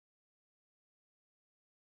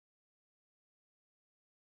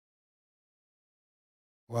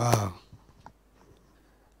Wow.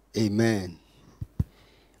 Amen.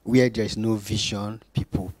 Where there is no vision,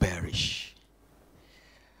 people perish.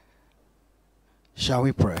 Shall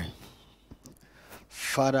we pray?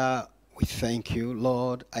 Father, we thank you,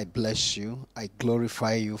 Lord. I bless you. I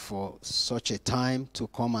glorify you for such a time to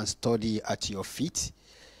come and study at your feet.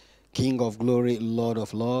 King of glory, Lord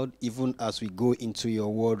of Lords, even as we go into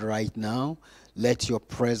your word right now, let your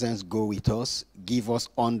presence go with us. Give us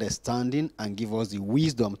understanding and give us the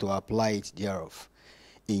wisdom to apply it thereof.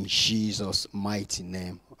 In Jesus' mighty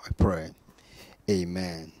name, I pray.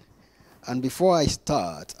 Amen. And before I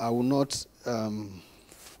start, I will not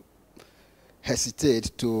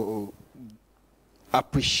hesitate to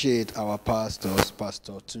appreciate our pastors,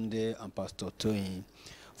 Pastor Tunde and Pastor Toyin,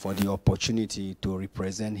 for the opportunity to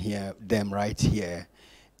represent them right here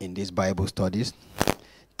in these Bible studies.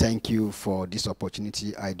 Thank you for this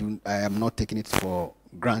opportunity. I am not taking it for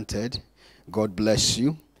granted. God bless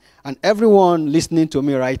you. And everyone listening to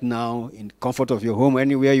me right now, in the comfort of your home,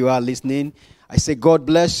 anywhere you are listening, I say God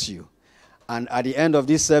bless you. And at the end of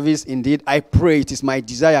this service, indeed, I pray, it is my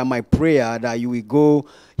desire, my prayer, that you will go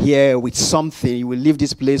here with something. You will leave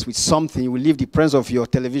this place with something. You will leave the presence of your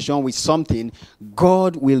television with something.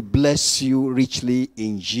 God will bless you richly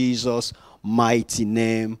in Jesus' mighty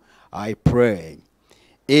name, I pray.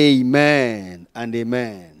 Amen and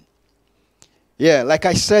amen. Yeah, like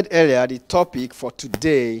I said earlier, the topic for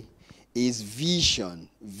today is vision.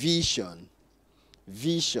 Vision.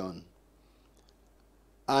 Vision.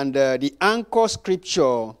 And the anchor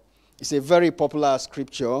scripture is a very popular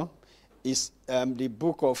scripture. It's the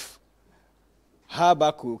book of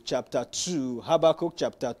Habakkuk chapter 2. Habakkuk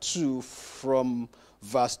chapter 2 from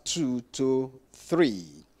verse 2 to 3.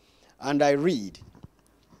 And I read,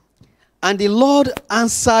 "And the Lord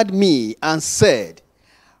answered me and said,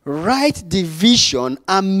 Write the vision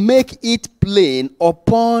and make it plain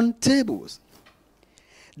upon tables,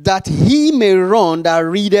 that he may run that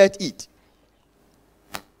readeth it.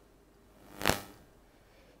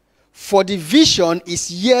 For the vision is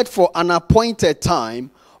yet for an appointed time,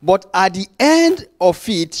 but at the end of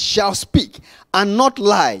it shall speak, and not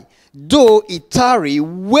lie. Though it tarry,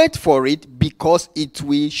 wait for it, because it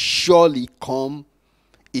will surely come.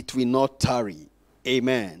 It will not tarry."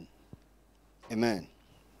 Amen. Amen.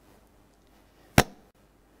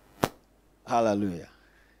 Hallelujah.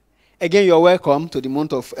 Again, you're welcome to the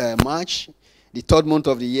month of March, the third month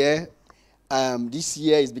of the year. This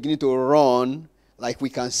year is beginning to run, like we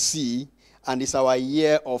can see, and it's our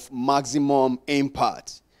year of maximum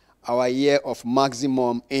impact. Our year of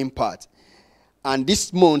maximum impact. And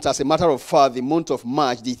this month, as a matter of fact, the month of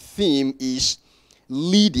March, the theme is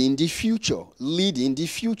leading the future. Leading the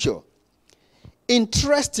future.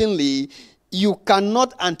 Interestingly, you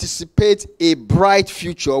cannot anticipate a bright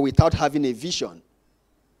future without having a vision.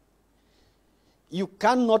 You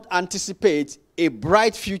cannot anticipate a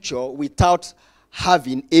bright future without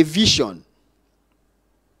having a vision.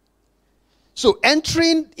 So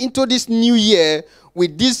entering into this new year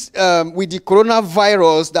with this, with the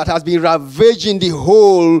coronavirus that has been ravaging the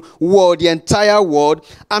whole world, the entire world,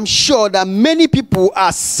 I'm sure that many people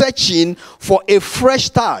are searching for a fresh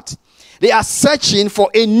start. They are searching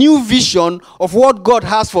for a new vision of what God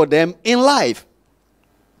has for them in life.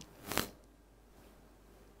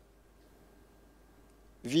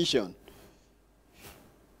 Vision.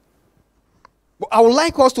 But I would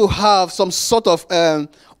like us to have some sort of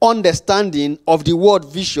understanding of the word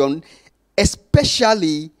vision,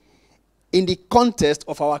 especially in the context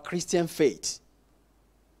of our Christian faith.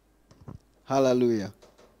 Hallelujah.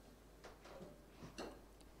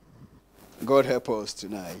 God help us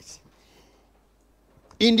tonight.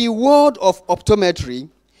 In the world of optometry,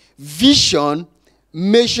 vision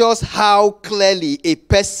measures how clearly a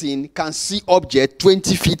person can see objects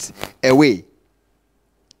 20 feet away.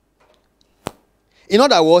 In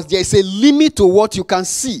other words, there is a limit to what you can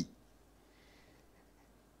see.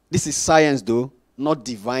 This is science, though, not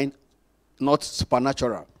divine, not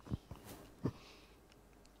supernatural.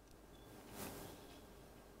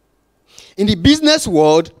 In the business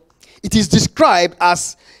world, it is described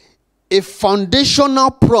as a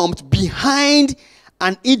foundational prompt behind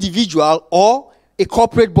an individual or a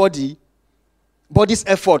corporate body's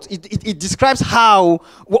effort. It describes how,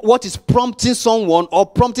 what is prompting someone or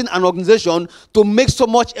prompting an organization to make so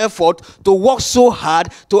much effort, to work so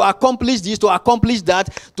hard, to accomplish this, to accomplish that,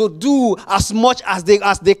 to do as much as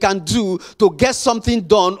they can do to get something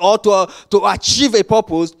done or to achieve a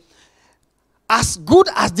purpose. As good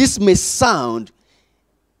as this may sound,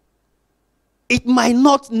 it might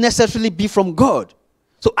not necessarily be from God.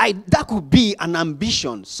 So that could be an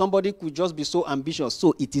ambition. Somebody could just be so ambitious.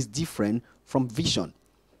 So it is different from vision.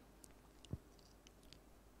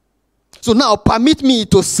 So now permit me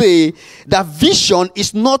to say that vision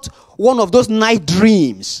is not one of those night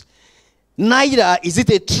dreams. Neither is it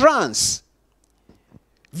a trance.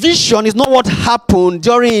 Vision is not what happened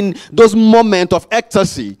during those moments of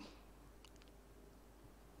ecstasy.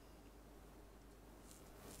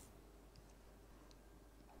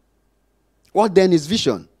 What then is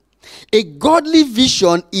vision? A godly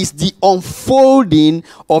vision is the unfolding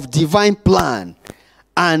of divine plan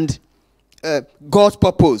and God's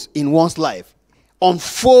purpose in one's life.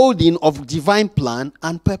 Unfolding of divine plan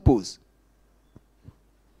and purpose.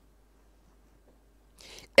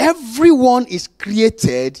 Everyone is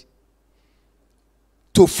created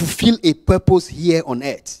to fulfill a purpose here on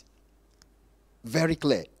earth. Very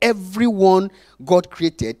clear. Everyone God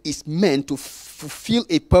created is meant to fulfill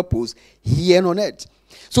a purpose here on earth.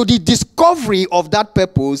 So the discovery of that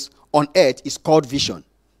purpose on earth is called vision.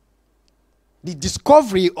 The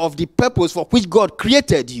discovery of the purpose for which God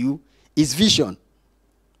created you is vision.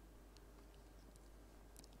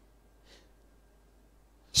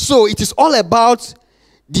 So it is all about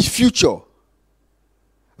the future.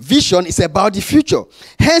 Vision is about the future.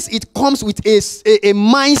 Hence, it comes with a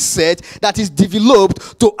mindset that is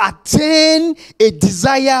developed to attain a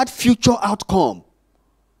desired future outcome.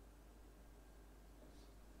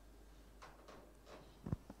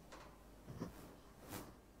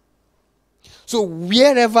 So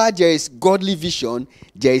wherever there is godly vision,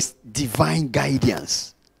 there is divine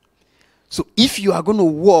guidance. So if you are going to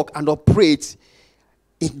walk and operate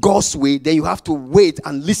in God's way, then you have to wait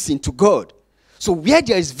and listen to God. So where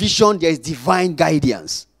there is vision, there is divine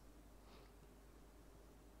guidance.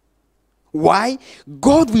 Why?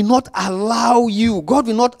 God will not allow you, God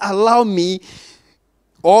will not allow me,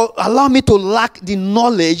 or allow me to lack the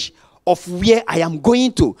knowledge of where I am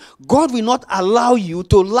going to. God will not allow you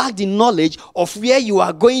to lack the knowledge of where you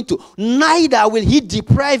are going to. Neither will he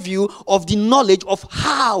deprive you of the knowledge of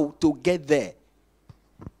how to get there.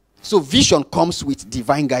 So vision comes with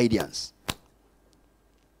divine guidance.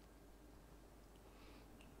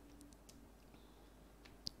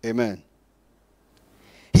 Amen.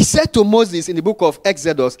 He said to Moses in the book of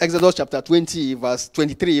Exodus chapter 20, verse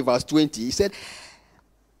 23, verse 20, he said,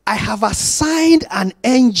 I have assigned an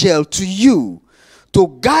angel to you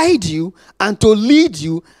to guide you and to lead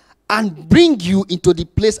you and bring you into the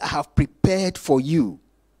place I have prepared for you.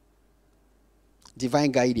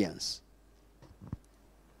 Divine guidance.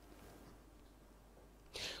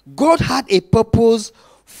 God had a purpose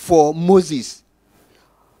for Moses,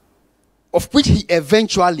 of which he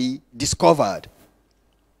eventually discovered.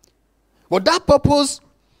 But that purpose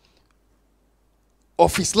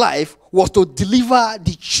of his life was to deliver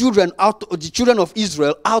the children of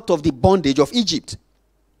Israel out of the bondage of Egypt.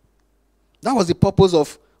 That was the purpose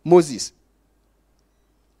of Moses.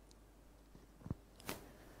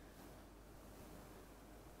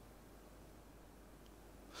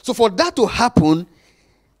 So for that to happen,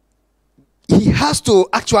 he has to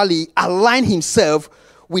actually align himself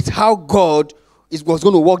with how God was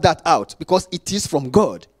going to work that out, because it is from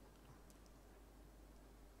God.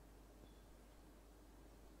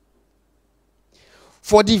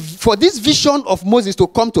 For this vision of Moses to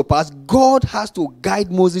come to pass, God has to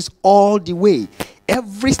guide Moses all the way.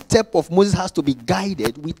 Every step of Moses has to be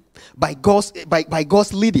guided by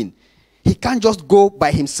God's leading. He can't just go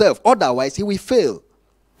by himself, otherwise he will fail.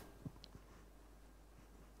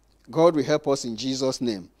 God will help us in Jesus'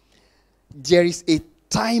 name. There is a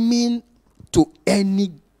timing to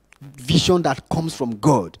any vision that comes from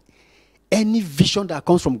God. Any vision that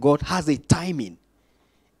comes from God has a timing.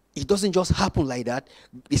 It doesn't just happen like that.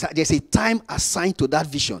 There's a time assigned to that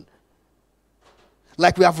vision.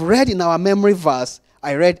 Like we have read in our memory verse,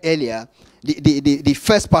 I read earlier, the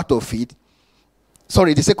first part of it.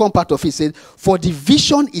 Sorry, the second part of it said, for the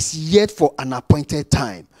vision is yet for an appointed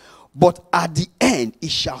time, but at the end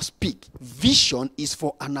it shall speak. Vision is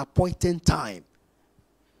for an appointed time.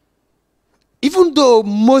 Even though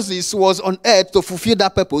Moses was on earth to fulfill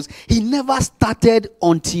that purpose, he never started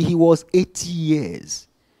until he was 80 years.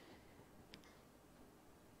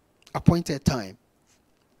 Appointed time.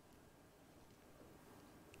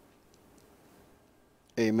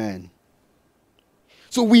 Amen.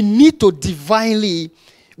 So we need to divinely,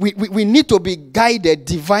 we need to be guided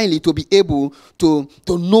divinely to be able to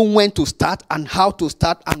know when to start and how to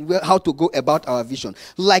start and how to go about our vision.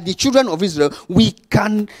 Like the children of Israel, we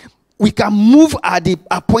can move at the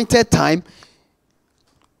appointed time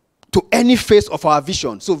to any phase of our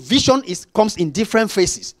vision. So vision comes in different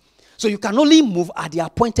phases. So you can only move at the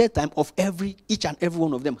appointed time of each and every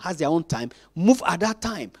one of them has their own time. Move at that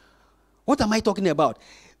time. What am I talking about?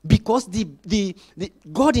 Because the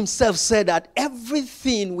God himself said that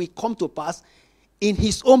everything will come to pass in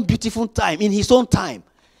his own beautiful time, in his own time.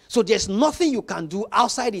 So there's nothing you can do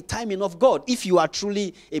outside the timing of God if you are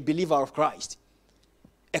truly a believer of Christ.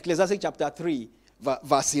 Ecclesiastes chapter 3,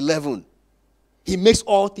 verse 11. He makes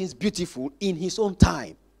all things beautiful in his own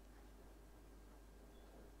time.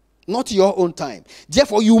 Not your own time.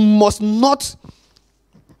 Therefore, you must not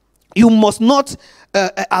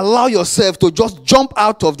allow yourself to just jump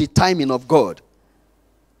out of the timing of God.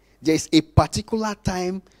 There is a particular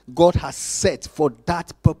time God has set for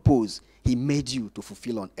that purpose he made you to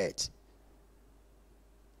fulfill on earth.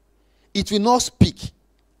 It will not speak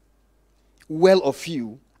well of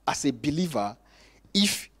you as a believer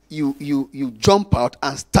if you jump out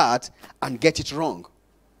and start and get it wrong.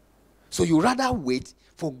 So you rather wait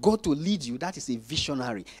for God to lead you. That is a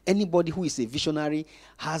visionary. Anybody who is a visionary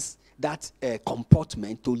has that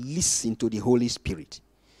comportment to listen to the Holy Spirit.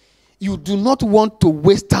 You do not want to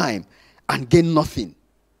waste time and gain nothing.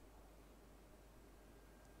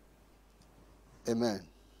 Amen.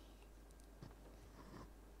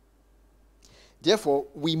 Therefore,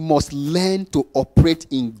 we must learn to operate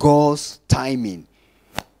in God's timing,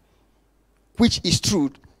 which is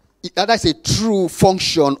true. That is a true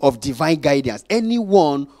function of divine guidance.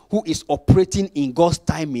 Anyone who is operating in God's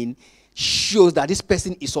timing shows that this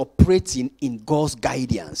person is operating in God's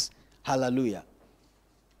guidance. Hallelujah.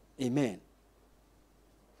 Amen.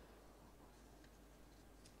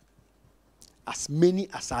 As many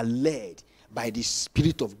as are led by the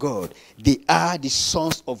Spirit of God, they are the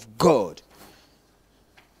sons of God.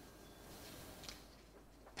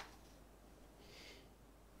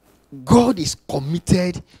 God is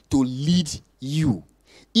committed to lead you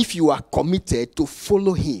if you are committed to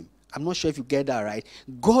follow him. I'm not sure if you get that right.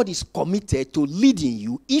 God is committed to leading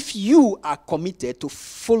you if you are committed to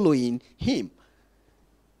following him.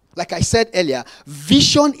 Like I said earlier,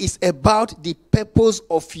 vision is about the purpose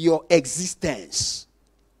of your existence.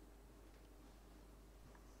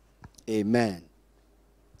 Amen.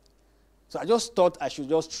 So I just thought I should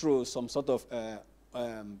just throw some sort of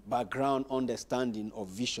background understanding of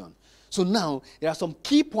vision. So now, there are some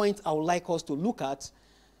key points I would like us to look at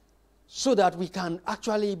so that we can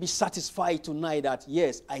actually be satisfied tonight that,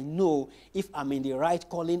 yes, I know if I'm in the right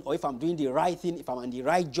calling or if I'm doing the right thing, if I'm in the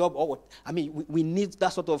right job or what. I mean, we need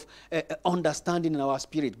that sort of understanding in our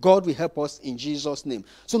spirit. God will help us in Jesus' name.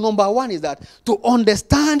 So number one is that to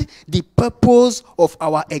understand the purpose of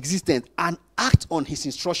our existence and act on his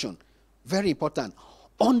instruction. Very important.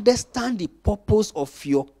 Understand the purpose of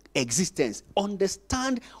your existence.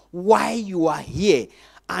 Understand why you are here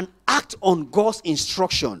and act on God's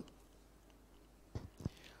instruction.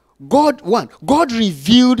 God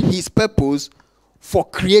revealed his purpose for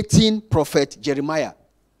creating prophet Jeremiah.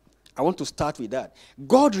 I want to start with that.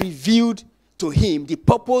 God revealed to him the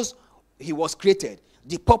purpose he was created,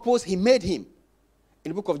 the purpose he made him.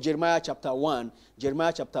 In the book of Jeremiah chapter 1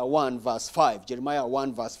 verse 5, Jeremiah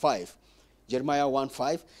 1 verse 5. Jeremiah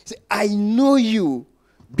 1:5. Say, I know you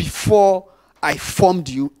before I formed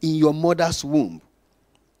you in your mother's womb.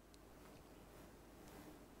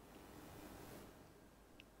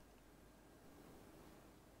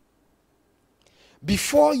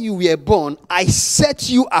 Before you were born, I set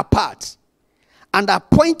you apart and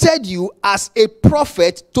appointed you as a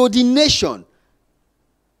prophet to the nation.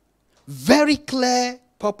 Very clear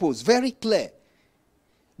purpose, very clear.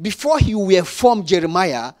 Before you were formed,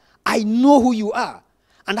 Jeremiah, I know who you are,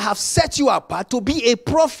 and I have set you apart to be a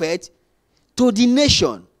prophet to the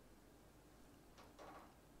nation.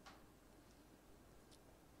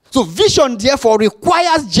 So vision, therefore,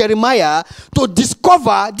 requires Jeremiah to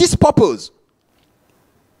discover this purpose,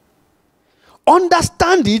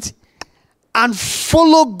 understand it, and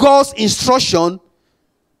follow God's instruction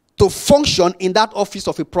to function in that office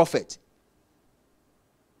of a prophet.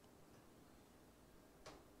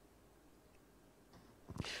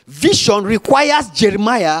 Vision requires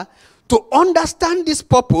Jeremiah to understand this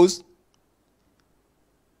purpose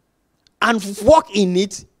and walk in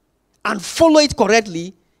it and follow it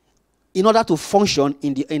correctly in order to function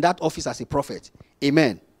in that office as a prophet.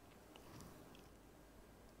 Amen.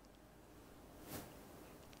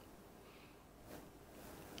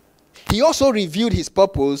 He also revealed his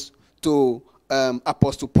purpose to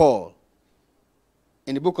Apostle Paul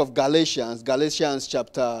in the book of Galatians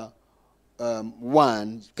chapter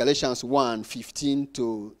 1, Galatians 1, 15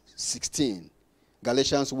 to 16.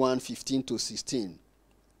 Galatians 1, 15 to 16.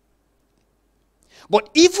 But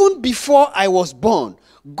even before I was born,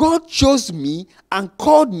 God chose me and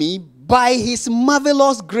called me by his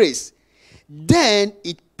marvelous grace. Then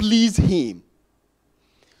it pleased him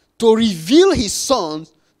to reveal his Son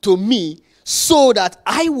to me so that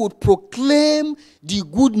I would proclaim the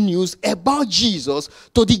good news about Jesus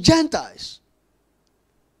to the Gentiles.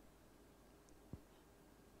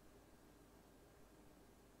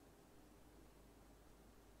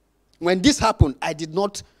 When this happened, I did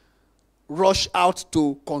not rush out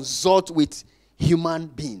to consult with human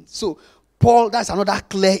beings. So Paul, that's another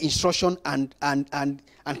clear instruction and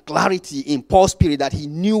clarity in Paul's spirit that he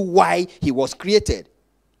knew why he was created.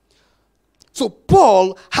 So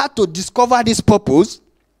Paul had to discover this purpose,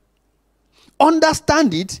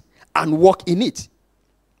 understand it, and walk in it.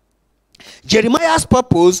 Jeremiah's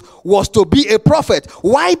purpose was to be a prophet,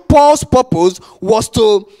 while Paul's purpose was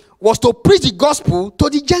to preach the gospel to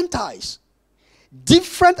the Gentiles.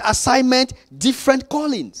 Different assignment, different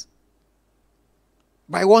callings.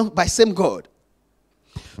 By same God.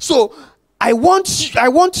 So I want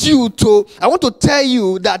to tell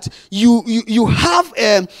you that you have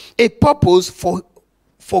a purpose for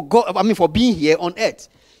God. For being here on earth.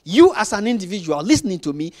 You as an individual listening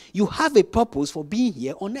to me, you have a purpose for being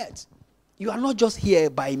here on earth. You are not just here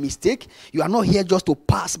by mistake. You are not here just to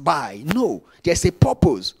pass by. No, there's a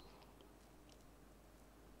purpose.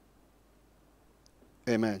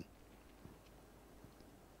 Amen.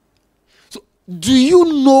 So, do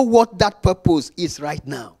you know what that purpose is right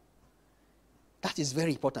now? That is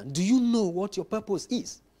very important. Do you know what your purpose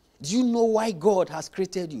is? Do you know why God has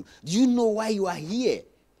created you? Do you know why you are here?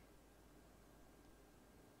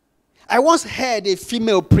 I once heard a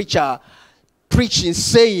female preacher preaching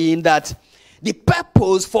saying that the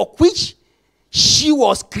purpose for which she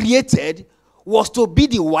was created was to be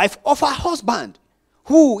the wife of her husband,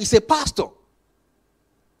 who is a pastor.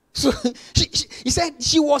 So he said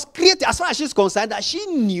she was created, as far as she's concerned, that she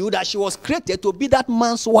knew that she was created to be that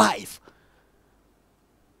man's wife.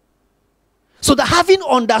 So that having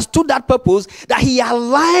understood that purpose, that he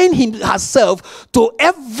aligned herself to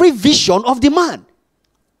every vision of the man.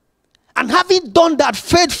 And having done that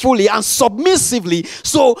faithfully and submissively,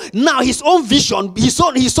 so now his own vision, his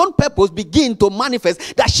own purpose begin to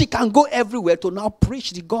manifest, that she can go everywhere to now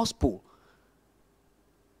preach the gospel.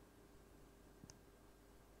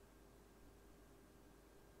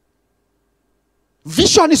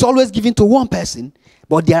 Vision is always given to one person,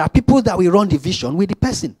 but there are people that will run the vision with the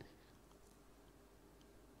person.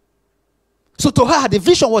 So to her, the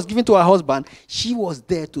vision was given to her husband. She was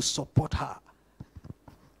there to support her.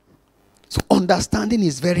 So understanding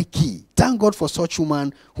is very key. Thank God for such a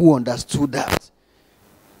woman who understood that.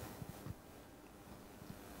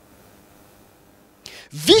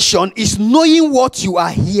 Vision is knowing what you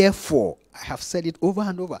are here for. I have said it over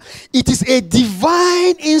and over. It is a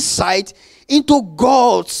divine insight into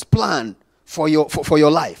God's plan for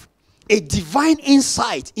your life. A divine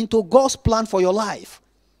insight into God's plan for your life.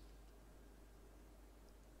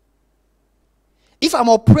 If I'm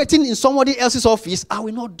operating in somebody else's office, I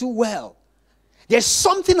will not do well. There's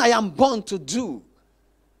something I am born to do.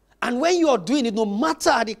 And when you are doing it, no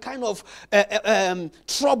matter the kind of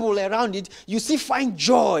trouble around it, you still find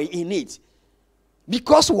joy in it.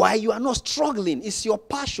 Because why? You are not struggling. It's your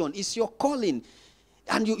passion. It's your calling.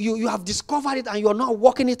 And you have discovered it and you are now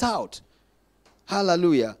working it out.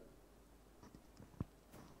 Hallelujah.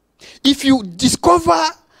 If you discover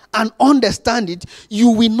and understand it, you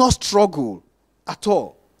will not struggle at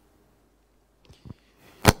all.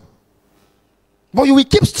 But you will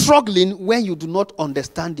keep struggling when you do not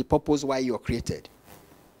understand the purpose why you are created.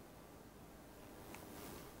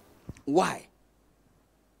 Why?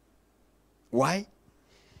 Why?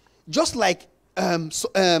 Just like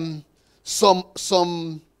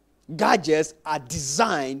some gadgets are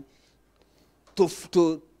designed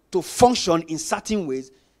to function in certain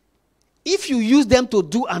ways. If you use them to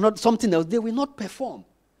do something else, they will not perform.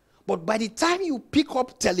 But by the time you pick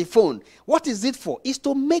up telephone, what is it for? It's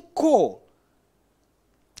to make call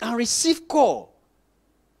and receive call.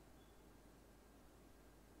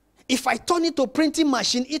 If I turn it to printing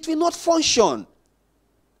machine, it will not function.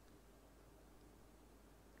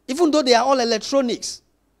 Even though they are all electronics.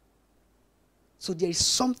 So there is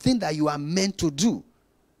something that you are meant to do.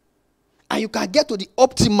 And you can get to the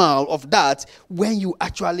optimal of that when you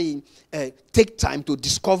actually take time to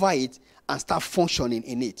discover it and start functioning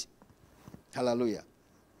in it. Hallelujah.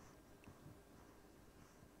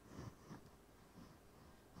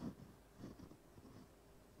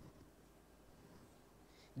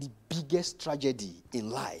 The biggest tragedy in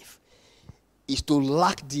life is to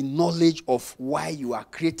lack the knowledge of why you are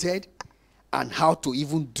created and how to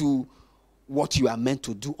even do what you are meant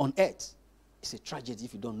to do on earth. It's a tragedy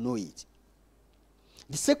if you don't know it.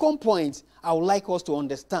 The second point I would like us to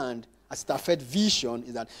understand as it affects vision,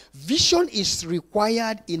 is that vision is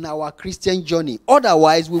required in our Christian journey.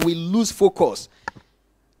 Otherwise, we will lose focus.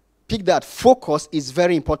 Pick that. Focus is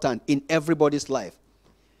very important in everybody's life.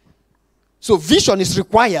 So vision is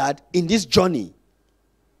required in this journey.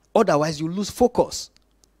 Otherwise, you lose focus.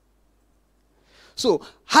 So,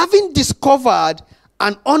 having discovered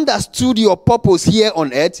and understood your purpose here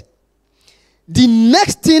on earth, the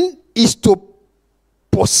next thing is to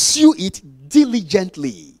pursue it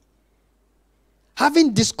diligently.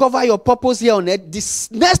 Having discovered your purpose here on earth,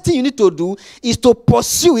 the next thing you need to do is to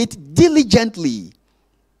pursue it diligently.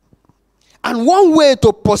 And one way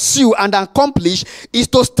to pursue and accomplish is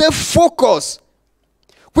to stay focused.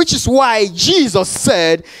 Which is why Jesus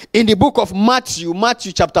said in the book of Matthew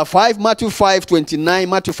chapter 5, Matthew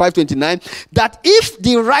 5:29, that if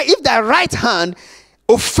thy right hand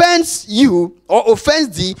offends you or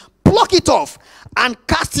offends thee, pluck it off and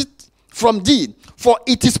cast it from thee. For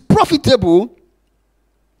it is profitable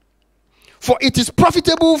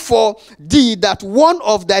for thee that one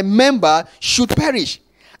of thy members should perish,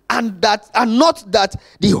 and not that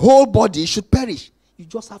the whole body should perish. You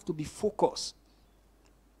just have to be focused.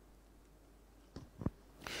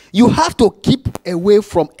 You have to keep away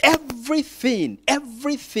from everything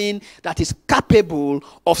that is capable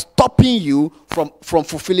of stopping you from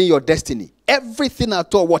fulfilling your destiny. Everything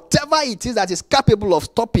at all, whatever it is that is capable of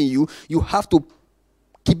stopping you, you have to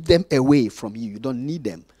keep them away from you. You don't need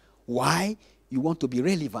them. Why? You want to be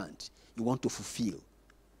relevant. You want to fulfill.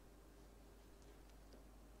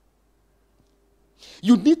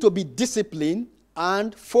 You need to be disciplined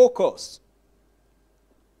and focused.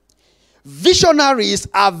 Visionaries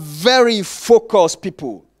are very focused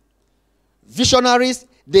people. Visionaries,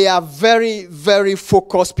 they are very, very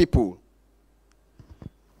focused people.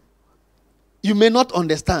 You may not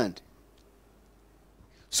understand.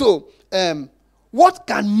 So, what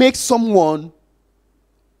can make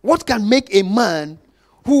a man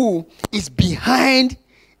who is behind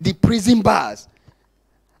the prison bars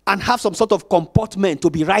and have some sort of comportment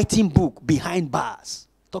to be writing book behind bars?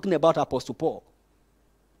 Talking about Apostle Paul.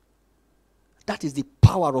 That is the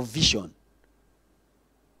power of vision.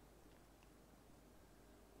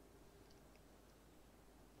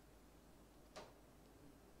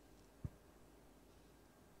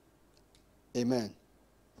 Amen.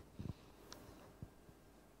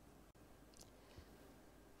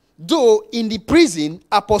 Though in the prison,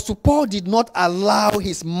 Apostle Paul did not allow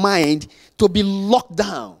his mind to be locked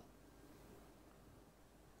down.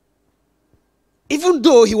 Even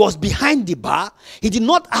though he was behind the bar, he did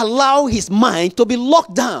not allow his mind to be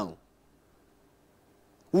locked down.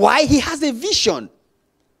 Why? He has a vision.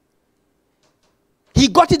 He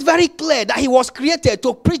got it very clear that he was created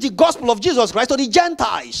to preach the gospel of Jesus Christ to the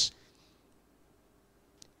Gentiles.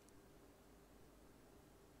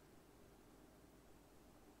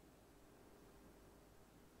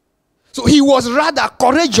 So he was rather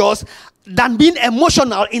courageous than being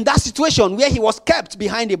emotional in that situation where he was kept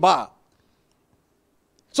behind the bar.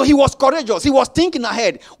 So he was courageous. He was thinking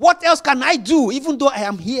ahead. What else can I do even though I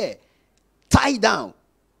am here, tied down?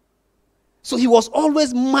 So he was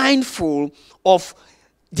always mindful of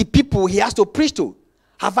the people he has to preach to.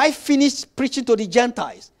 Have I finished preaching to the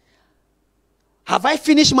Gentiles? Have I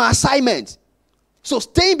finished my assignment? So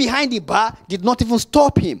staying behind the bar did not even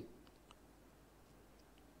stop him.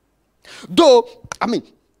 Though,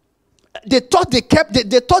 they thought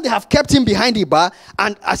they have kept him behind the bar,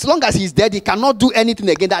 and as long as he's dead, he cannot do anything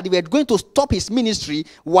again, that they were going to stop his ministry.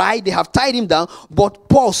 Why? They have tied him down. But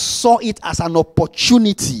Paul saw it as an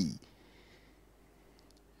opportunity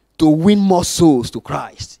to win more souls to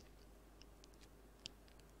Christ.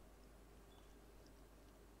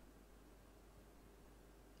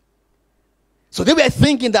 So they were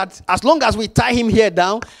thinking that as long as we tie him here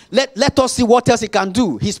down, let us see what else he can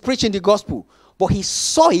do. He's preaching the gospel. But he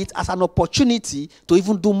saw it as an opportunity to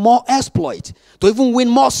even do more exploit, to even win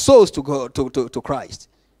more souls to go to Christ.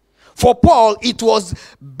 For Paul, it was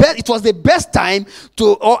the best time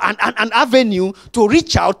or an avenue to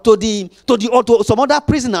reach out to some other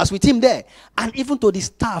prisoners with him there, and even to the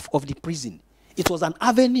staff of the prison. It was an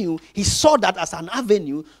avenue. He saw that as an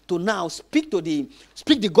avenue to now speak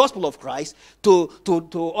the gospel of Christ to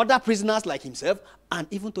other prisoners like himself, and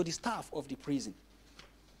even to the staff of the prison.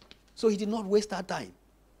 So he did not waste that time.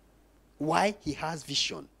 Why? He has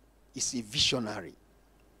vision. He's a visionary.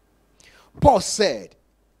 Paul said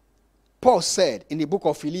in the book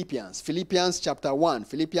of Philippians chapter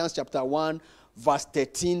 1, verse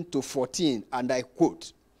 13 to 14, and I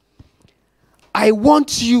quote, "I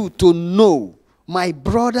want you to know, my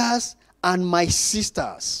brothers and my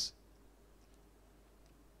sisters,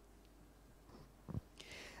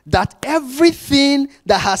 that everything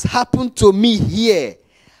that has happened to me here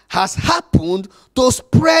has happened to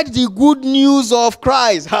spread the good news of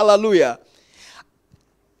Christ. Hallelujah.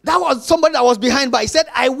 That was somebody that was behind bar. He said,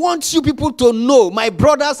 I want you people to know, my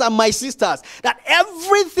brothers and my sisters, that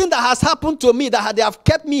everything that has happened to me, that they have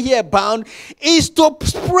kept me here bound, is to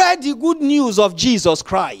spread the good news of Jesus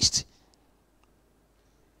Christ.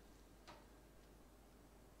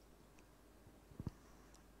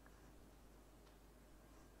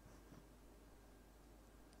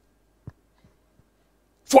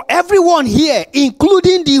 For everyone here,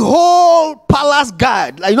 including the whole palace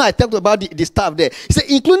guard, I talked about the staff there. He said,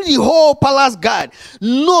 including the whole palace guard,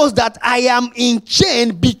 knows that I am in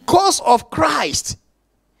chain because of Christ.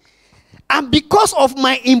 And because of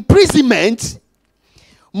my imprisonment,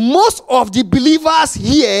 most of the believers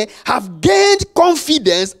here have gained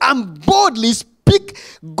confidence and boldly speak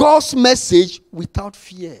God's message without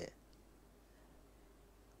fear.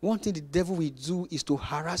 One thing the devil will do is to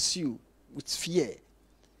harass you with fear.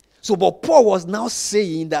 So, but Paul was now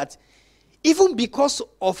saying that even because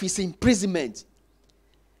of his imprisonment,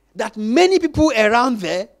 that many people around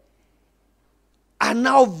there are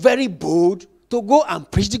now very bold to go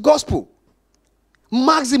and preach the gospel.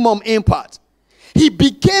 Maximum impact. He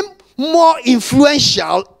became more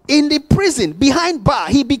influential in the prison, behind bar.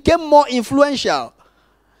 He became more influential.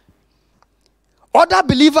 Other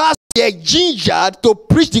believers were gingered to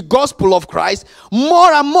preach the gospel of Christ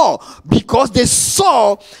more and more because they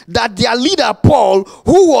saw that their leader Paul,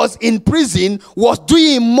 who was in prison, was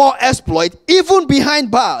doing more exploit even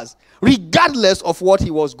behind bars, regardless of what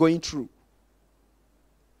he was going through.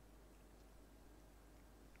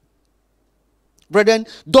 Brethren,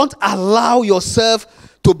 don't allow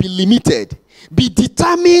yourself to be limited. Be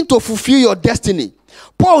determined to fulfill your destiny.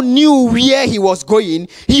 Paul knew where he was going.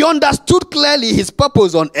 He understood clearly his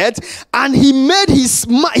purpose on earth, and he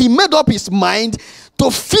made up his mind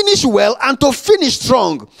to finish well and to finish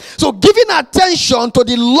strong. So giving attention to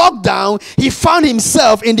the lockdown he found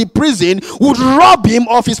himself in the prison would rob him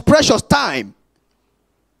of his precious time.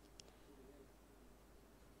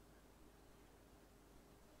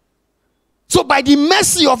 So by the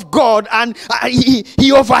mercy of God, and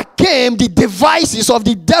he overcame the devices of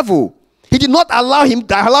the devil. He did not allow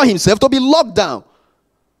himself to be locked down.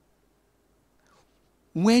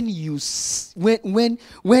 When you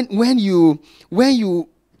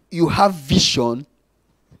have vision,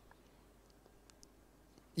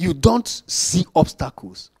 you don't see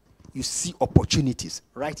obstacles. You see opportunities.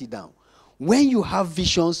 Write it down. When you have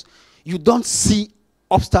visions, you don't see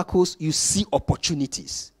obstacles, you see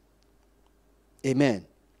opportunities. Amen.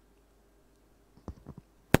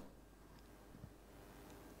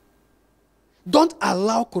 Don't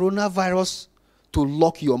allow coronavirus to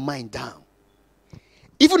lock your mind down.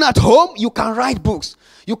 Even at home, you can write books.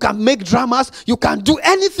 You can make dramas. You can do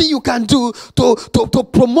anything you can do to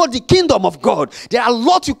promote the kingdom of God. There are a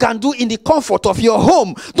lot you can do in the comfort of your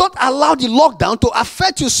home. Don't allow the lockdown to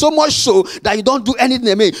affect you so much so that you don't do anything.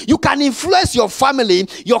 I mean, you can influence your family,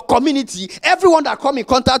 your community, everyone that come in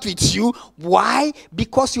contact with you. Why?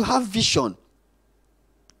 Because you have vision.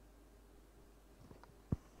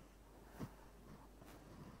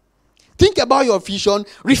 Think about your vision,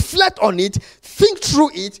 reflect on it, think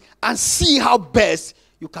through it, and see how best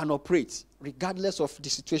you can operate, regardless of the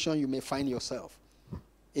situation you may find yourself.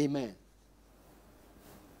 Amen.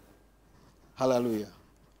 Hallelujah.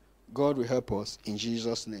 God will help us in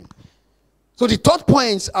Jesus' name. So the third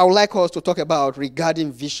point I would like us to talk about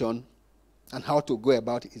regarding vision and how to go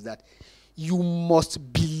about it is that you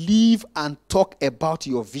must believe and talk about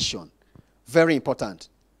your vision. Very important.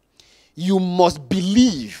 You must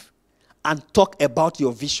believe and talk about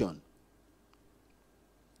your vision.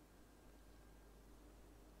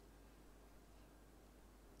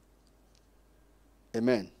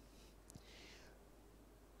 Amen.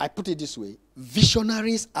 I put it this way.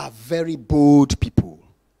 Visionaries are very bold people.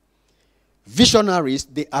 Visionaries,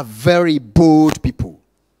 they are very bold people.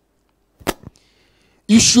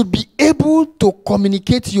 You should be able to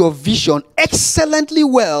communicate your vision excellently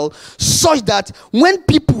well, such that when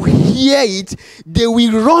people hear it, they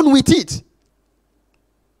will run with it.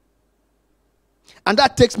 And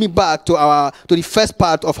that takes me back to the first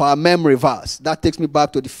part of our memory verse.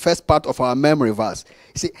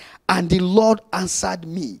 You see, and the Lord answered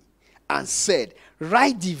me and said,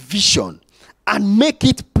 write the vision and make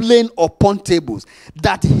it plain upon tables,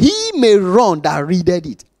 that he may run that readeth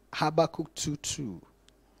it. Habakkuk 2:2.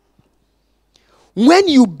 When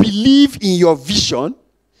you believe in your vision,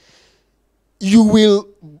 you will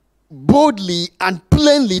boldly and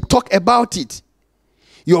plainly talk about it.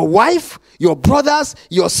 Your wife, your brothers,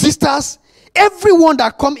 your sisters, Everyone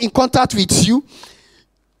that come in contact with you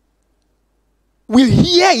will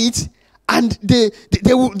hear it, and they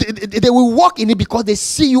will walk in it because they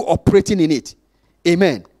see you operating in it.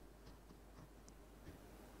 Amen.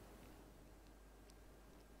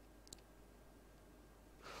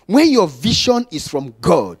 When your vision is from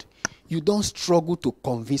God, you don't struggle to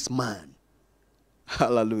convince man.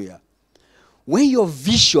 Hallelujah. When your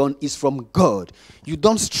vision is from God, you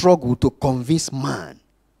don't struggle to convince man.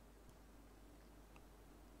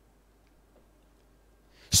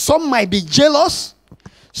 Some might be jealous.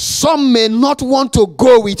 Some may not want to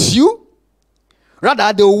go with you.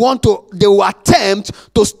 Rather, they will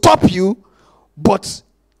attempt to stop you. But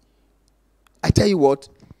I tell you what,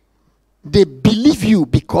 they believe you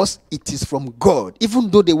because it is from God. Even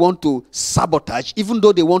though they want to sabotage, even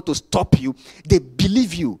though they want to stop you, they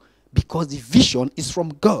believe you because the vision is from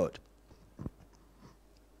God.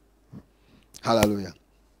 Hallelujah.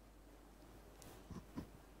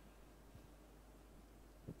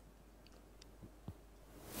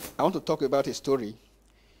 I want to talk about a story.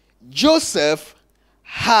 Joseph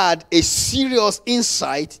had a serious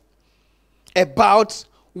insight about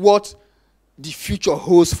what the future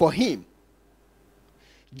holds for him.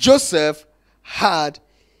 Joseph had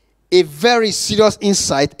a very serious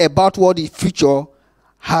insight about what the future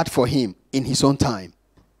had for him in his own time.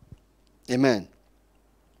 Amen.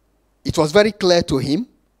 It was very clear to him.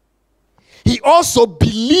 He also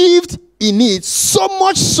believed in it so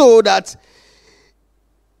much so that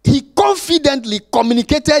he confidently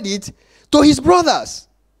communicated it to his brothers.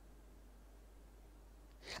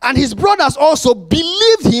 And his brothers also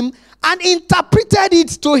believed him and interpreted it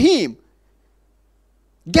to him.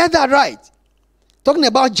 Get that right. Talking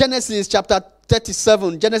about Genesis chapter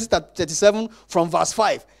 37, Genesis 37 from verse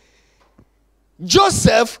 5.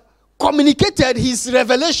 Joseph communicated his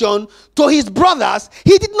revelation to his brothers.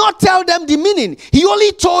 He did not tell them the meaning. He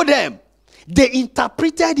only told them. They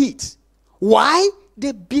interpreted it. Why?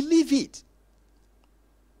 They believe it.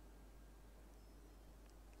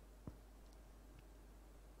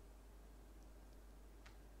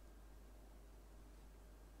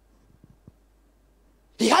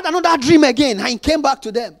 He had another dream again, and he came back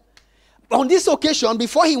to them. On this occasion,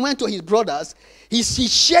 before he went to his brothers, he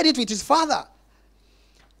shared it with his father.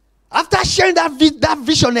 After sharing that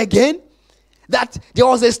vision again, that there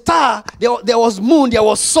was a star, there was moon, there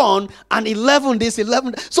was sun, and 11 this,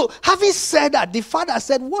 11 that. So having said that, the father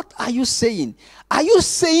said, what are you saying? Are you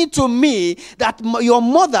saying to me that your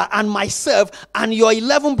mother and myself and your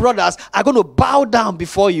 11 brothers are going to bow down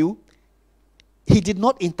before you? He did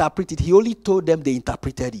not interpret it. He only told them they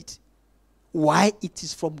interpreted it. Why? It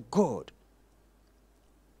is from God.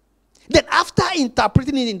 Then after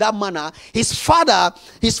interpreting it in that manner, his father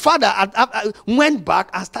went back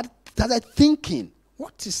and started thinking,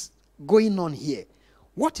 what is going on here?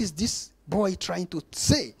 What is this boy trying to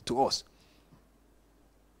say to us?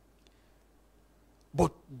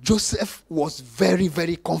 But Joseph was very,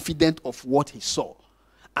 very confident of what he saw.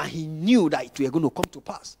 And he knew that it was going to come to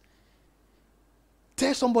pass.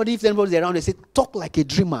 Tell somebody, if anybody's around, they say, talk like a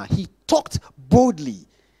dreamer. He talked boldly.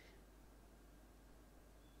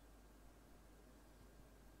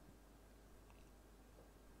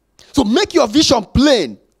 So make your vision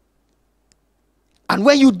plain. And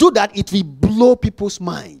when you do that, it will blow people's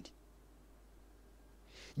mind.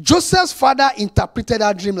 Joseph's father interpreted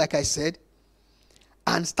that dream, like I said,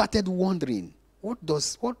 and started wondering, what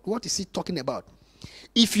is he talking about?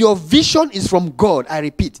 If your vision is from God, I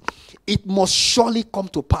repeat, it must surely come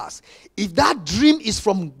to pass. If that dream is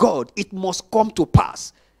from God, it must come to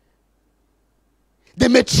pass. They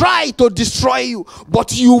may try to destroy you, but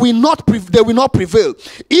they will not prevail.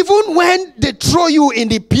 Even when they throw you in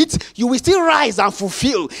the pit, you will still rise and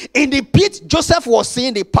fulfill. In the pit, Joseph was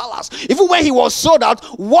seeing the palace. Even when he was sold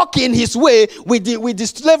out, walking his way with the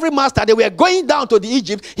slavery master, they were going down to the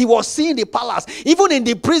Egypt, he was seeing the palace. Even in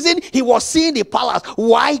the prison, he was seeing the palace.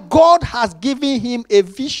 Why? God has given him a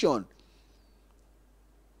vision.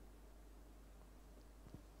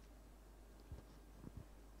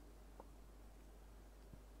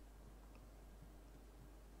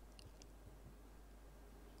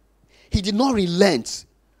 He did not relent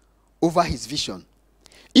over his vision.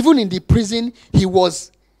 Even in the prison, he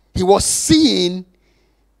was seeing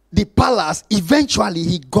the palace. Eventually,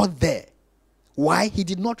 he got there. Why? He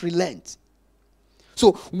did not relent.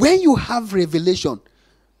 So, when you have revelation,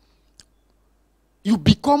 you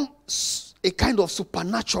become a kind of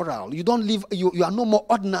supernatural. You don't live, you are no more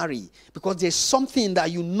ordinary, because there's something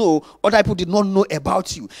that you know other people did not know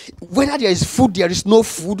about you. Whether there is food, there is no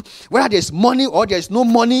food. Whether there is money or there is no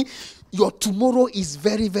money, Your tomorrow is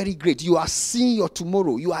very, very great. You are seeing your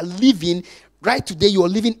tomorrow. You are living, right today, you are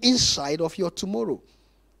living inside of your tomorrow.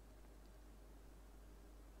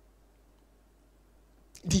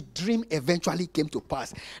 The dream eventually came to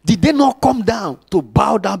pass. Did they not come down to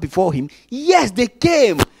bow down before him? Yes, they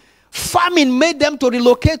came. Famine made them to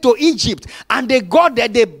relocate to Egypt. And they got there,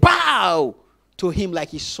 they bow to him like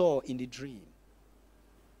he saw in the dream.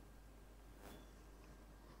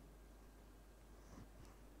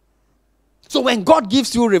 So when God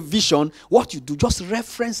gives you a vision, what you do, just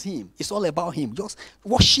reference him. It's all about him. Just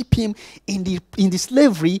worship him. In the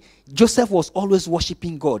slavery, Joseph was always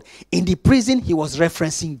worshiping God. In the prison, he was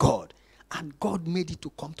referencing God. And God made it to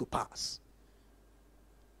come to pass.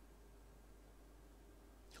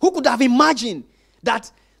 Who could have imagined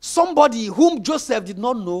that somebody whom Joseph did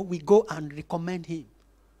not know will go and recommend him?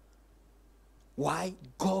 Why?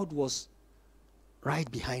 God was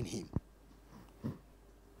right behind him.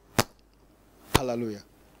 Hallelujah.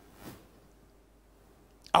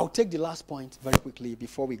 I'll take the last point very quickly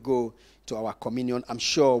before we go to our communion. I'm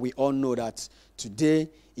sure we all know that today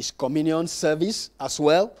is communion service as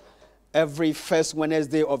well. Every first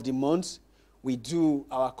Wednesday of the month, we do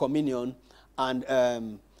our communion.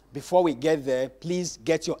 And before we get there, please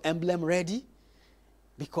get your emblem ready.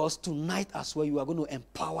 Because tonight as well, you are going to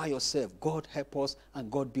empower yourself. God help us and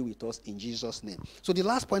God be with us in Jesus' name. So the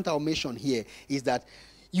last point I'll mention here is that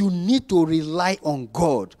you need to rely on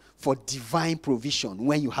God for divine provision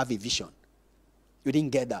when you have a vision. You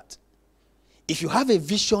didn't get that. If you have a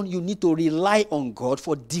vision, you need to rely on God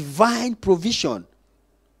for divine provision.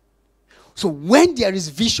 So when there is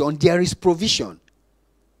vision, there is provision.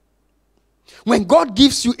 When God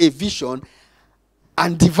gives you a vision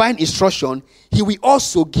and divine instruction, he will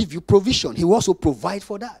also give you provision. He will also provide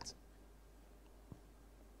for that.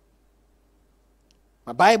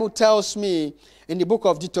 My Bible tells me in the book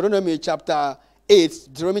of Deuteronomy chapter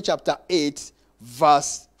 8,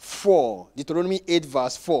 verse 4. Deuteronomy 8,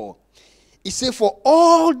 verse 4. It says, for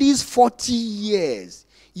all these 40 years,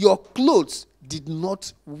 your clothes did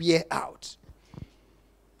not wear out,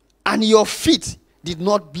 and your feet did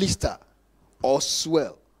not blister or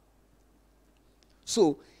swell.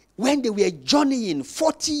 So, when they were journeying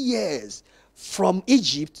 40 years from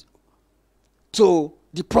Egypt to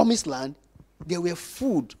the promised land, there were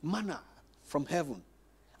food, manna from heaven.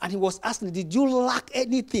 And he was asking, did you lack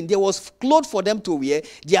anything? There was clothes for them to wear.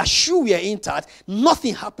 Their shoes were intact.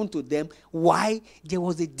 Nothing happened to them. Why? There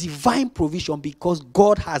was a divine provision because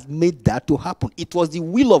God has made that to happen. It was the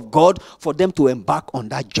will of God for them to embark on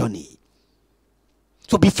that journey.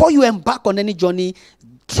 So before you embark on any journey,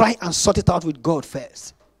 try and sort it out with God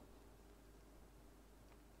first.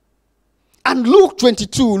 And Luke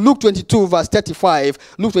 22 verse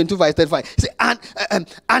 35, Luke 22 verse 35.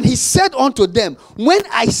 And he said unto them, when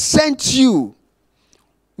I sent you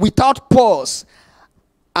without pause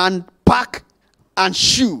and pack and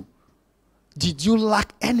shoe, did you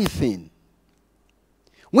lack anything?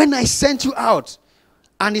 When I sent you out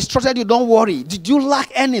and instructed you, don't worry, did you lack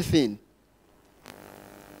anything?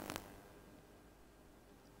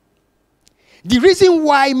 The reason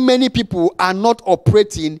why many people are not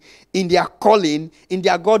operating in their calling, in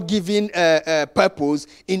their God-given purpose,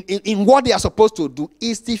 in what they are supposed to do,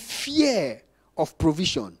 is the fear of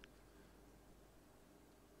provision.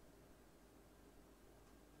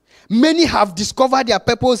 Many have discovered their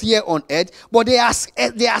purpose here on earth, but they are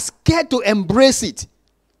scared to embrace it.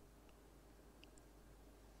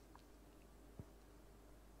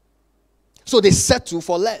 So they settle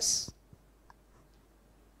for less.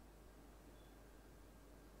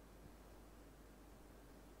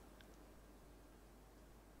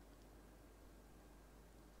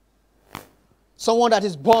 Someone that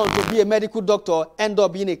is born to be a medical doctor end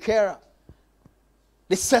up being a carer.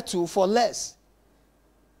 They settle for less.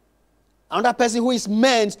 Another person who is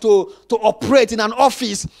meant to operate in an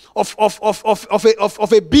office of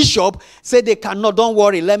a bishop say they cannot, don't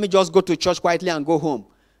worry, let me just go to church quietly and go home.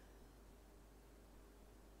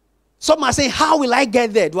 Some are saying, how will I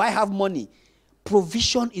get there? Do I have money?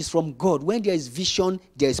 Provision is from God. When there is vision,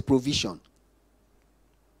 there is provision.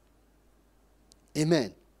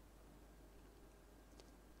 Amen.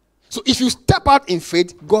 So if you step out in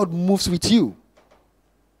faith, God moves with you.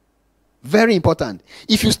 Very important.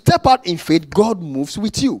 If you step out in faith, God moves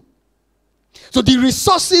with you. So the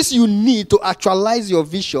resources you need to actualize your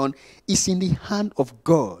vision is in the hand of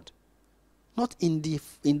God. Not in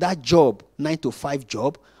that job, 9-to-5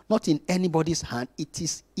 job. Not in anybody's hand. It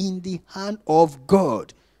is in the hand of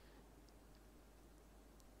God.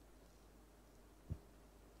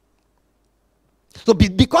 So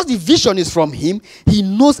because the vision is from him, he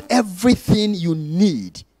knows everything you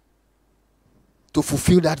need to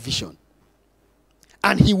fulfill that vision.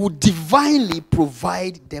 And he would divinely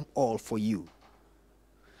provide them all for you.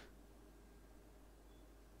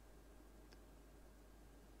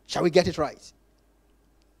 Shall we get it right?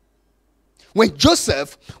 When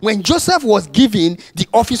Joseph was given the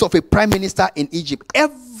office of a prime minister in Egypt,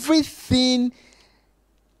 everything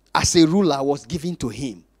as a ruler was given to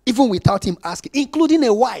him, even without him asking, including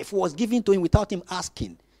a wife was given to him without him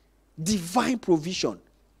asking. Divine provision.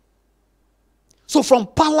 So from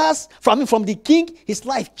palace, from the king, his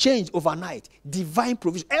life changed overnight. Divine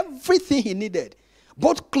provision. Everything he needed.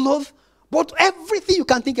 Both clothes, both everything you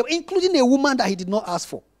can think of, including a woman that he did not ask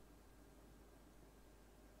for.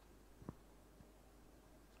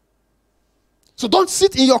 So don't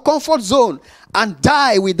sit in your comfort zone and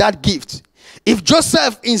die with that gift. If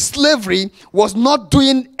Joseph in slavery was not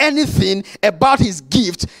doing anything about his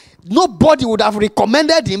gift, nobody would have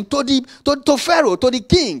recommended him to Pharaoh, to the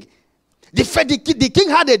king. The king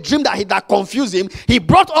had a dream that confused him. He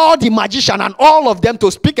brought all the magicians and all of them to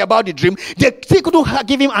speak about the dream. They couldn't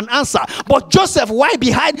give him an answer. But Joseph, while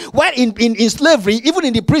in slavery, even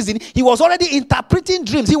in the prison, he was already interpreting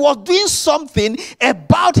dreams. He was doing something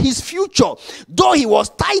about his future. Though he was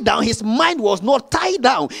tied down, his mind was not tied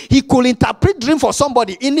down. He could interpret dream for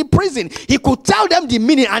somebody in the prison. He could tell them the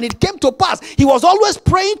meaning and it came to pass. He was always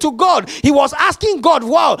praying to God. He was asking God,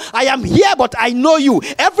 wow, I am here but I know you.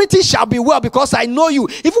 Everything shall be well because I know you.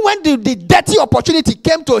 Even when the dirty opportunity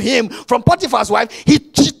came to him from Potiphar's wife, he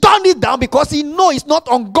turned it down because he knows it's not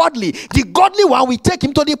ungodly. The godly one will take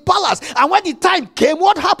him to the palace. And when the time came,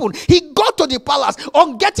 what happened? He got to the palace.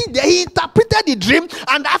 On getting there, he interpreted the dream,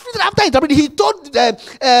 and after interpreting, he told the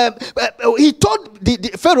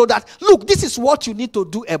Pharaoh that, look, this is what you need to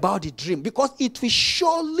do about the dream because it will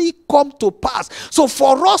surely come to pass. So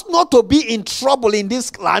for us not to be in trouble in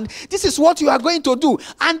this land, this is what you are going to do.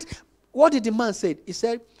 And what did the man say? He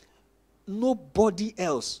said, nobody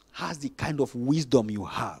else has the kind of wisdom you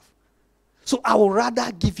have. So I would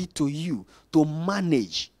rather give it to you to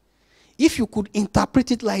manage. If you could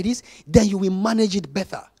interpret it like this, then you will manage it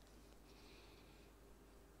better.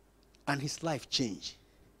 And his life changed.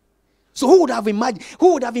 So who would have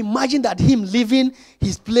imagined that him leaving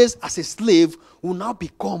his place as a slave will now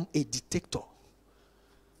become a dictator?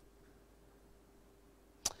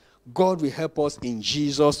 God will help us in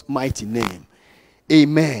Jesus' mighty name.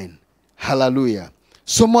 Amen. Hallelujah.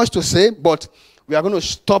 So much to say, but we are going to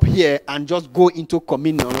stop here and just go into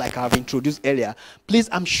communion like I have introduced earlier. Please,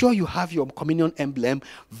 I'm sure you have your communion emblem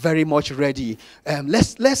very much ready.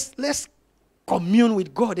 Let's commune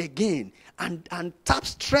with God again and tap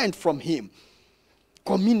strength from him.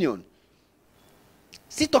 Communion.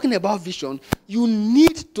 Still talking about vision, you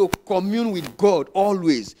need to commune with God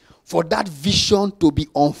always for that vision to be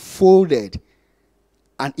unfolded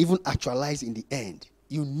and even actualized in the end.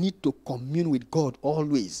 You need to commune with God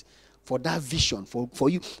always for that vision, for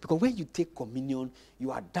you. Because when you take communion,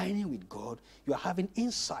 you are dining with God, you are having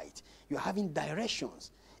insight, you are having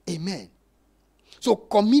directions. Amen. So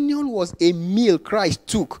communion was a meal Christ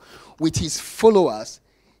took with his followers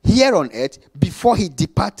here on earth before he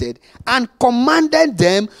departed and commanded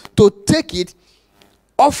them to take it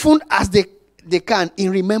often as they can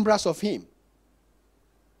in remembrance of him.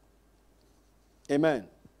 Amen.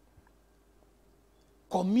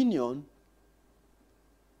 Communion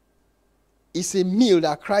is a meal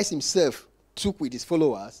that Christ himself took with his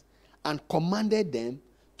followers and commanded them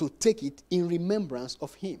to take it in remembrance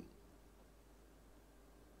of him.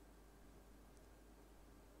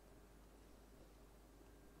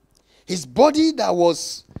 His body that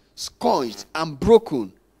was sconged and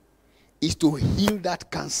broken is to heal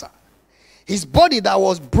that cancer. His body that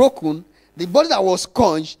was broken, the body that was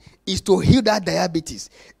sconged, is to heal that diabetes,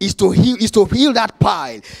 is to heal that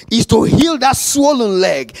pile, is to heal that swollen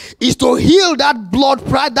leg, is to heal that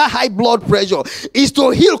high blood pressure, is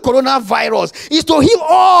to heal coronavirus, is to heal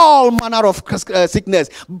all manner of sickness.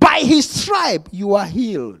 By his stripe, you are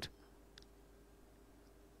healed.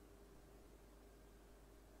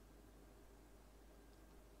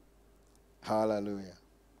 Hallelujah.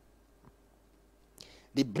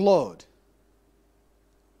 The blood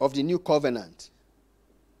of the new covenant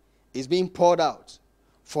is being poured out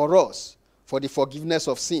for us for the forgiveness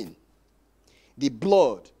of sin. The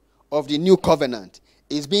blood of the new covenant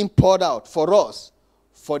is being poured out for us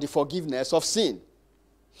for the forgiveness of sin.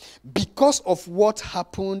 Because of what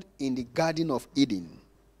happened in the Garden of Eden.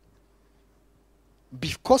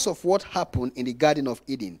 Because of what happened in the Garden of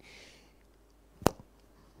Eden.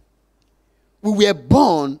 We were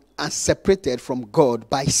born and separated from God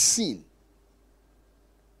by sin.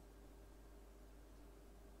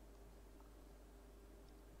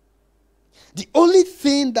 The only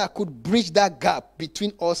thing that could bridge that gap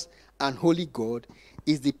between us and holy God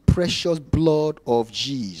is the precious blood of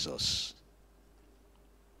Jesus.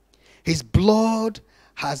 His blood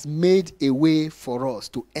has made a way for us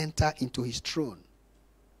to enter into his throne.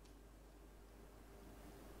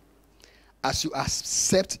 As you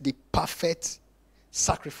accept the perfect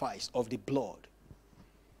sacrifice of the blood,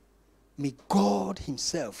 may God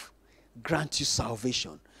himself grant you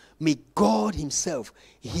salvation. May God himself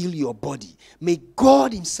heal your body. May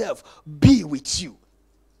God himself be with you.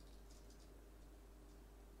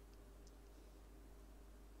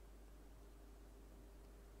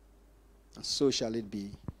 And so shall it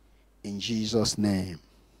be. In Jesus' name.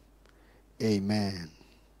 Amen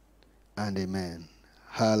and amen.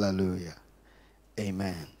 Hallelujah.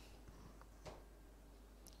 Amen.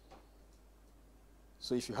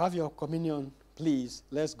 So if you have your communion, please,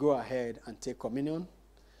 let's go ahead and take communion.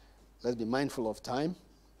 Let's be mindful of time.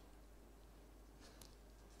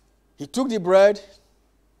 He took the bread,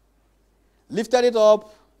 lifted it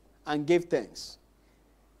up, and gave thanks.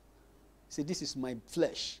 He said, "This is my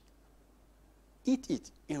flesh. Eat it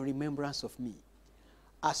in remembrance of me."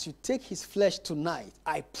 As you take his flesh tonight,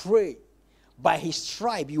 I pray by his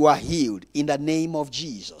stripe you are healed in the name of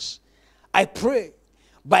Jesus. I pray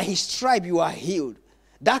by his stripe you are healed.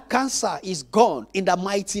 That cancer is gone in the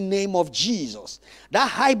mighty name of Jesus. That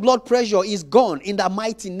high blood pressure is gone in the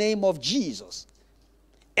mighty name of Jesus.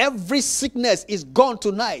 Every sickness is gone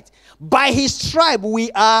tonight. By his stripe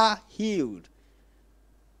we are healed.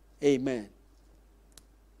 Amen.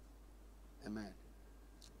 Amen.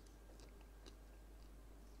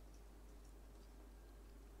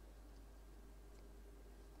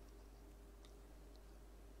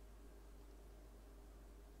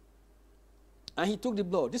 And he took the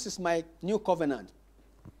blood. This is my new covenant.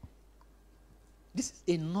 This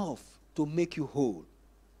is enough to make you whole.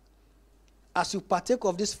 As you partake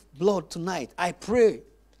of this blood tonight, I pray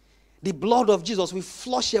the blood of Jesus will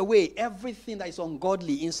flush away everything that is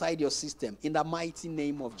ungodly inside your system in the mighty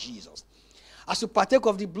name of Jesus. As you partake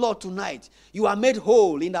of the blood tonight, you are made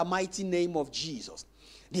whole in the mighty name of Jesus.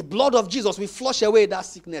 The blood of Jesus will flush away that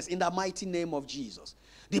sickness in the mighty name of Jesus.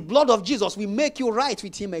 The blood of Jesus will make you right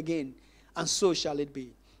with him again. And so shall it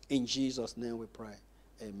be. In Jesus' name we pray.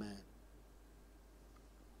 Amen.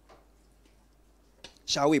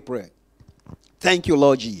 Shall we pray? Thank you,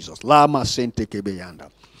 Lord Jesus. Lama sente kebeyanda.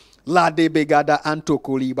 La de begada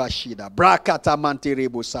antokoliba shida. Brakata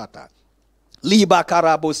manterebo sata. Liba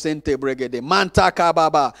karabo sente bregede. Manta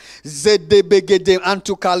kababa. Zede begede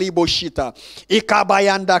antu kalibo shita.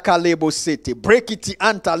 Ikabayanda kalebo sete. Brekiti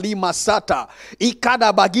anta lima sata.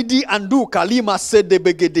 Ikada bagidi andu kalima sede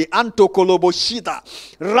begede. Anto kolobo shita.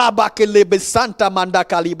 Rabakelebe santa manda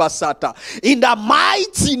kaliba sata. In the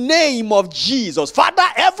mighty name of Jesus. Father,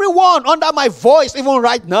 everyone under my voice, even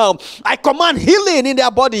right now, I command healing in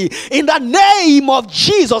their body. In the name of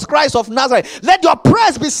Jesus Christ of Nazareth. Let your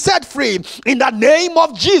prayers be set free. In the name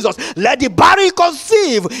of Jesus, let the barren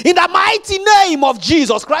conceive. In the mighty name of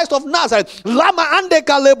Jesus Christ of Nazareth, Lama ande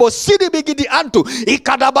kalebo sidi bigidi antu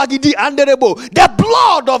ikadabagidi anderebo. The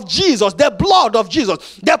blood of Jesus, the blood of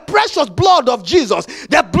Jesus, the precious blood of Jesus,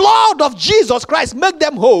 the blood of Jesus Christ, make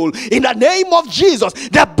them whole. In the name of Jesus,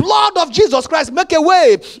 the blood of Jesus Christ, make a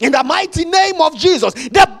way. In the mighty name of Jesus,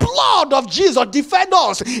 the blood of Jesus, defend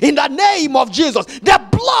us. In the name of Jesus, the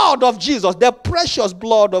blood of Jesus, the precious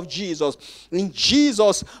blood of Jesus. In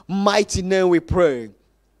Jesus' mighty name we pray.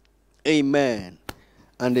 Amen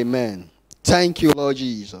and amen. Thank you, Lord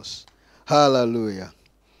Jesus. Hallelujah.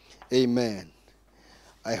 Amen.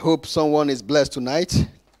 I hope someone is blessed tonight.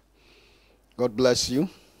 God bless you.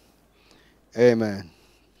 Amen.